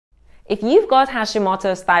If you've got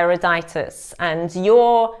Hashimoto's thyroiditis and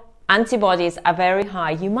your antibodies are very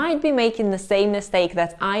high, you might be making the same mistake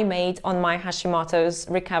that I made on my Hashimoto's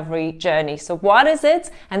recovery journey. So what is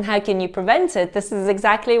it and how can you prevent it? This is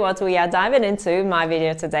exactly what we are diving into in my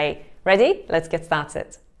video today. Ready? Let's get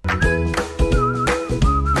started.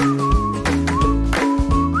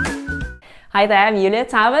 Hi there, I'm Julia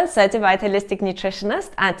Tauber, certified holistic nutritionist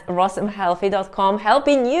at rossumhealthy.com,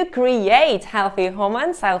 helping you create healthy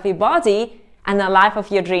hormones, healthy body, and a life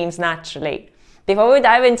of your dreams naturally. Before we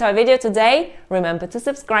dive into our video today, remember to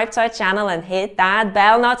subscribe to our channel and hit that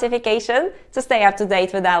bell notification to stay up to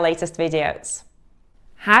date with our latest videos.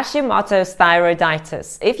 Hashimoto's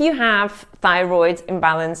thyroiditis. If you have thyroid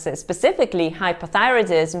imbalances, specifically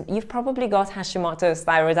hypothyroidism, you've probably got Hashimoto's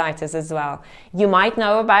thyroiditis as well. You might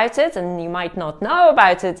know about it and you might not know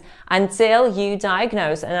about it until you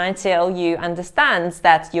diagnose and until you understand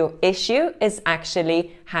that your issue is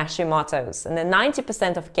actually Hashimoto's. And in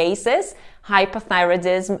 90% of cases,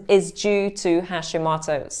 hypothyroidism is due to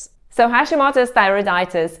Hashimoto's. So Hashimoto's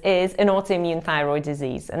thyroiditis is an autoimmune thyroid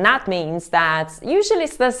disease, and that means that usually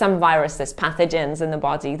there's some viruses, pathogens in the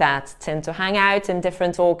body that tend to hang out in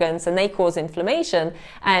different organs and they cause inflammation,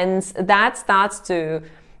 and that starts to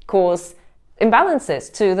cause imbalances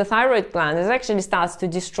to the thyroid gland. It actually starts to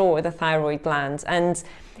destroy the thyroid gland. And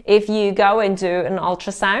if you go into an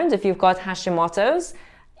ultrasound, if you've got Hashimoto's,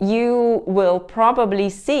 you will probably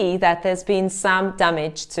see that there's been some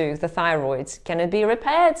damage to the thyroid. Can it be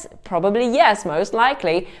repaired? Probably yes, most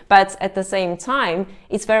likely. But at the same time,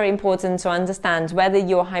 it's very important to understand whether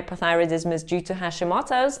your hypothyroidism is due to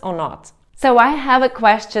Hashimoto's or not. So I have a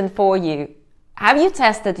question for you. Have you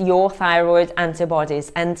tested your thyroid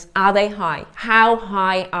antibodies and are they high? How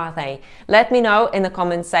high are they? Let me know in the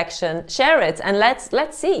comment section, share it, and let's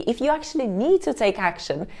see if you actually need to take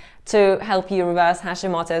action to help you reverse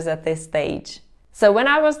Hashimoto's at this stage. So when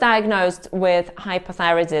I was diagnosed with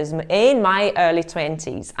hypothyroidism in my early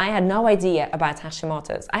 20s, I had no idea about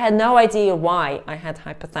Hashimoto's. I had no idea why I had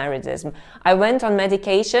hypothyroidism. I went on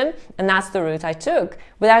medication and that's the route I took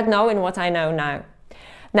without knowing what I know now.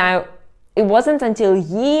 Now, it wasn't until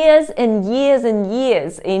years and years and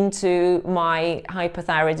years into my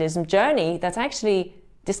hypothyroidism journey that I actually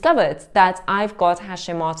discovered that I've got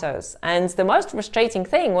Hashimoto's. And the most frustrating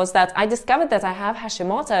thing was that I discovered that I have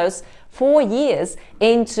Hashimoto's 4 years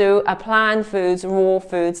into a plant foods, raw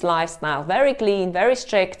foods lifestyle. Very clean, very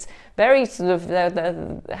strict, very sort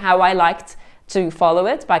of how I liked to follow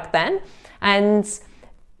it back then. And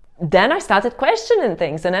then I started questioning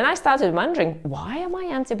things, and then I started wondering, why are my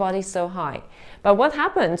antibodies so high? But what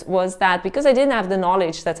happened was that because I didn't have the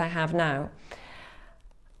knowledge that I have now,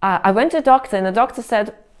 I went to a doctor, and the doctor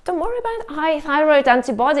said, don't worry about high thyroid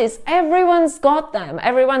antibodies. Everyone's got them.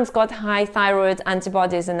 Everyone's got high thyroid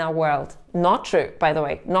antibodies in our world. Not true, by the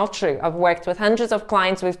way, not true. I've worked with hundreds of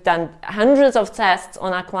clients. We've done hundreds of tests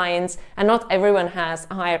on our clients, and not everyone has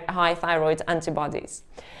high thyroid antibodies.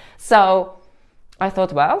 So I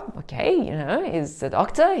thought, well, okay, he's a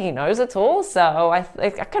doctor, he knows it all. So I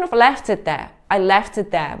kind of left it there. I left it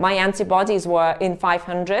there. My antibodies were in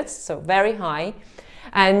 500s, so very high.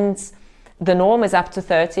 And the norm is up to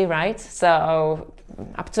 30, right? So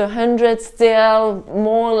up to 100 still,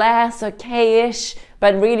 more or less, okay-ish.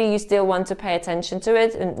 But really, you still want to pay attention to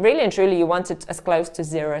it. And really and truly, you want it as close to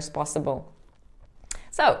zero as possible.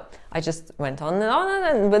 So I just went on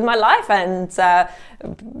and with my life and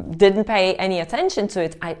didn't pay any attention to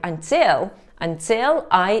it until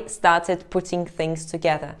I started putting things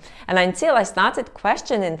together. And until I started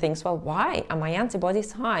questioning things, well, why are my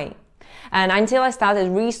antibodies high? And until I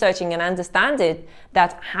started researching and understanding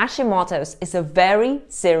that Hashimoto's is a very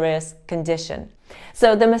serious condition.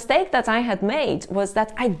 So the mistake that I had made was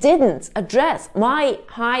that I didn't address my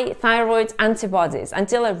high thyroid antibodies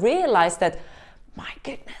until I realized that, my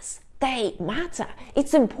goodness, they matter.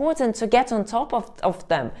 It's important to get on top of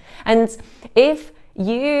them. And if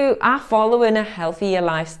you are following a healthier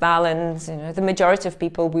lifestyle, and the majority of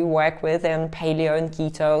people we work with are on paleo and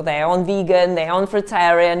keto, they're on vegan, they're on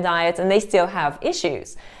fruitarian diet, and they still have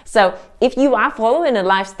issues. So if you are following a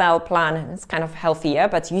lifestyle plan and it's kind of healthier,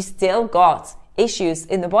 but you still got issues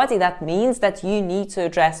in the body, that means that you need to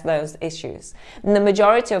address those issues. In the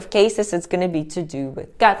majority of cases, it's going to be to do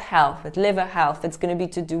with gut health, with liver health. It's going to be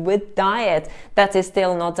to do with diet that is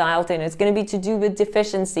still not dialed in. It's going to be to do with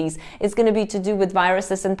deficiencies. It's going to be to do with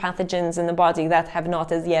viruses and pathogens in the body that have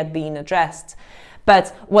not as yet been addressed.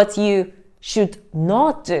 But what you should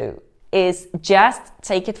not do is just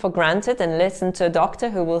take it for granted and listen to a doctor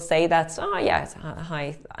who will say that, oh yeah, it's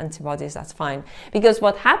high antibodies, that's fine. Because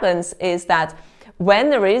what happens is that when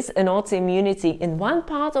there is an autoimmunity in one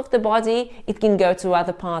part of the body, it can go to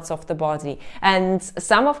other parts of the body. And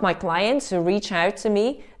some of my clients who reach out to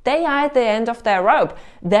me, they are at the end of their rope.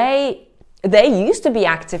 They used to be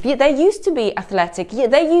active, they used to be athletic,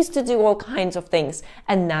 they used to do all kinds of things.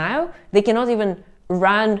 And now they cannot even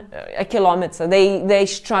run a kilometer. They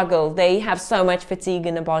struggle. They have so much fatigue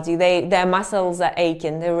in the body. Their muscles are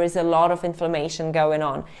aching. There is a lot of inflammation going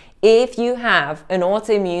on. If you have an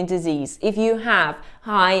autoimmune disease, if you have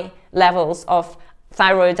high levels of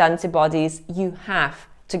thyroid antibodies, you have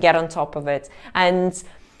to get on top of it. And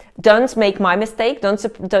don't make my mistake. Don't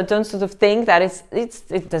sort of think that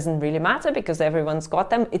it doesn't really matter because everyone's got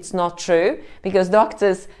them. It's not true, because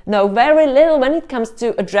doctors know very little when it comes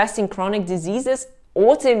to addressing chronic diseases,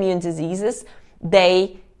 autoimmune diseases.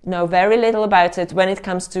 They know very little about it when it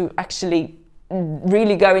comes to actually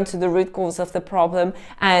really go into the root cause of the problem.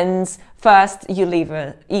 And first, you'll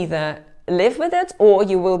either live with it, or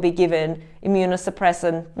you will be given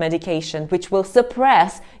immunosuppressant medication, which will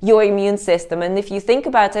suppress your immune system. And if you think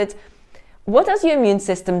about it, what does your immune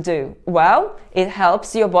system do? Well, it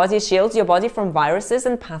helps your body, shields your body from viruses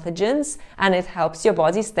and pathogens, and it helps your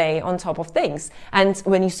body stay on top of things. And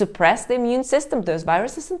when you suppress the immune system, those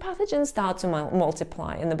viruses and pathogens start to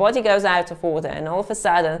multiply, and the body goes out of order, and all of a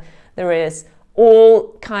sudden there is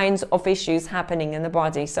all kinds of issues happening in the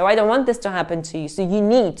body. So I don't want this to happen to you. So you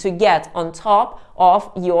need to get on top of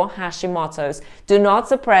your Hashimoto's. Do not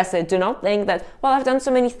suppress it. Do not think that, well, I've done so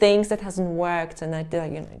many things that hasn't worked and I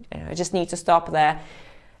just need to stop there.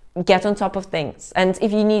 Get on top of things. And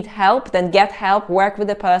if you need help, then get help. Work with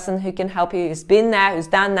a person who can help you, who's been there, who's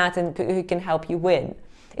done that, and who can help you win.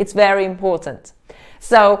 It's very important.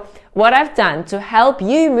 So what I've done to help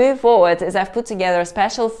you move forward is I've put together a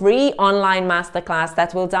special free online masterclass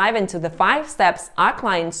that will dive into the 5 steps our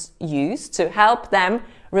clients use to help them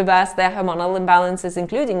reverse their hormonal imbalances,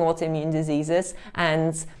 including autoimmune diseases,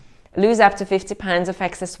 and lose up to 50 pounds of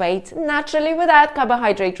excess weight naturally without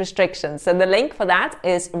carbohydrate restrictions. So the link for that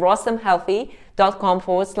is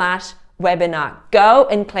rossumhealthy.com/webinar. Go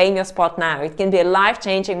and claim your spot now. It can be a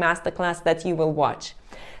life-changing masterclass that you will watch.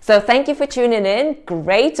 So thank you for tuning in.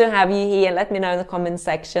 Great to have you here. Let me know in the comment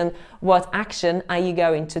section, what action are you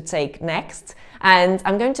going to take next? And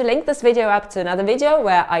I'm going to link this video up to another video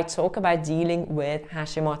where I talk about dealing with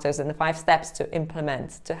Hashimoto's and the 5 steps to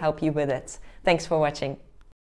implement to help you with it. Thanks for watching.